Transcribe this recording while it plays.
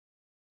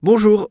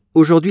Bonjour,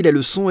 aujourd'hui la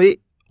leçon est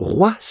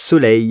Roi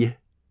Soleil.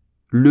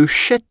 Le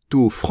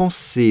château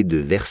français de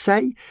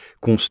Versailles,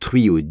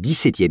 construit au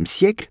XVIIe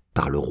siècle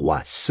par le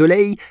roi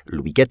Soleil,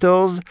 Louis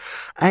XIV,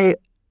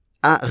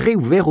 a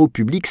réouvert au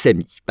public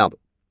samedi.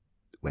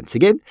 Once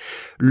again,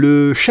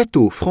 le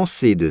château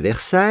français de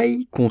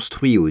Versailles,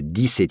 construit au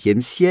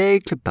XVIIe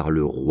siècle par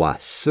le roi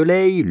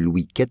Soleil,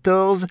 Louis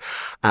XIV,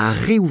 a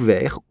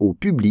réouvert au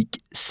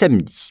public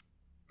samedi.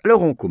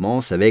 Alors on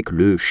commence avec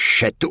le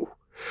château.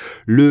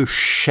 Le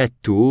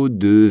château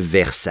de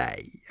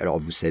Versailles. Alors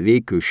vous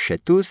savez que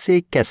château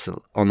c'est castle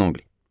en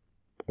anglais.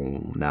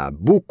 On a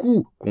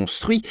beaucoup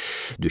construit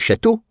de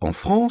châteaux en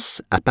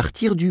France à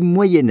partir du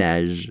Moyen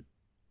Âge.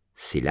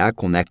 C'est là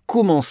qu'on a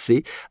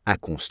commencé à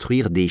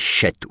construire des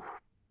châteaux.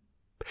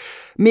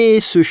 Mais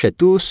ce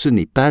château, ce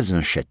n'est pas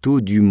un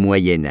château du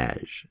Moyen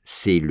Âge.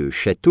 C'est le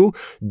château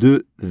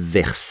de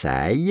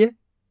Versailles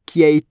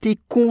qui a été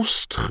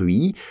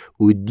construit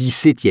au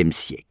XVIIe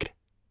siècle.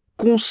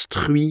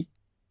 Construit,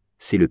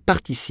 c'est le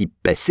participe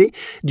passé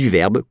du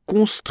verbe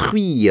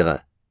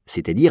construire,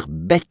 c'est-à-dire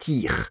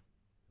bâtir.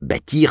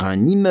 Bâtir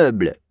un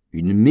immeuble,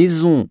 une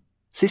maison,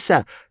 c'est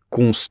ça,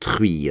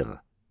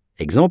 construire.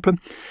 Exemple,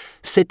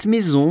 cette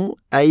maison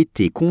a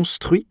été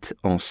construite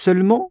en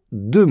seulement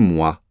 2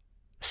 mois.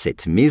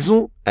 Cette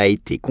maison a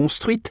été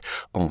construite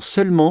en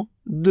seulement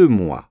 2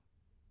 mois.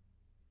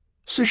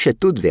 Ce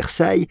château de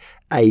Versailles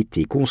a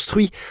été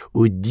construit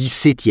au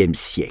XVIIe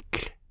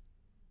siècle.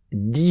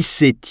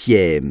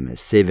 17th.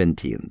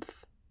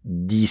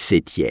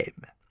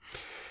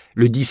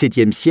 Le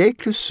XVIIe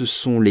siècle, ce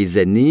sont les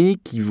années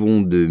qui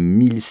vont de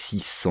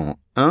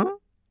 1601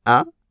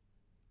 à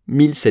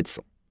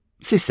 1700.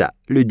 C'est ça,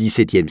 le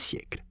XVIIe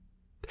siècle.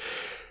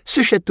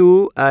 Ce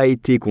château a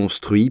été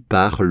construit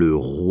par le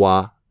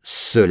Roi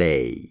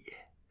Soleil.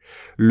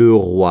 Le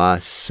Roi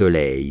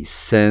Soleil,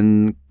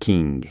 Sun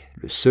King.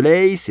 Le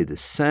soleil, c'est the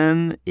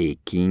sun, et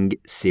King,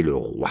 c'est le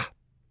roi.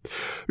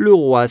 Le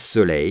Roi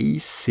Soleil,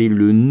 c'est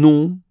le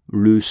nom,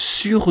 le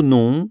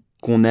surnom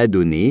qu'on a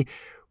donné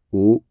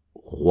au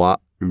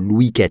roi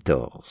Louis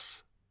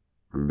XIV.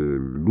 Le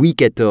Louis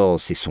XIV,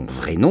 c'est son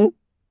vrai nom,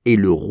 et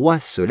le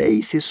Roi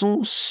Soleil, c'est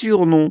son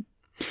surnom.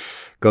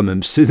 Comme un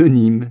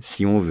pseudonyme,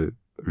 si on veut,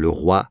 le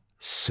Roi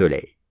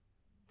Soleil.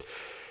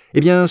 Eh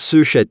bien,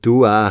 ce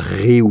château a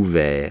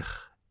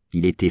réouvert.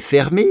 Il était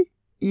fermé,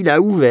 il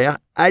a ouvert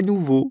à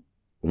nouveau.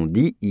 On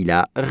dit il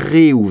a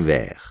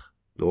réouvert,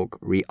 donc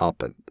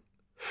reopened.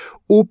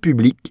 Au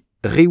public,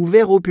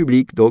 réouvert au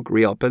public, donc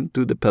reopened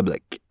to the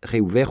public.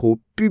 Réouvert au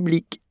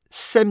public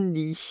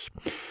samedi.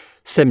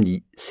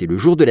 Samedi, c'est le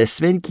jour de la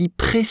semaine qui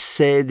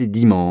précède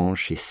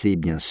dimanche et c'est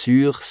bien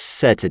sûr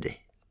Saturday.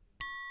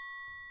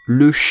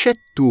 Le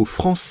château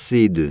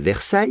français de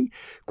Versailles,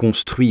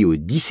 construit au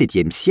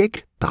XVIIe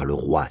siècle par le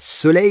roi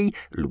Soleil,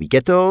 Louis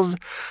XIV,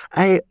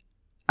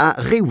 a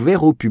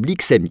réouvert au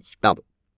public samedi.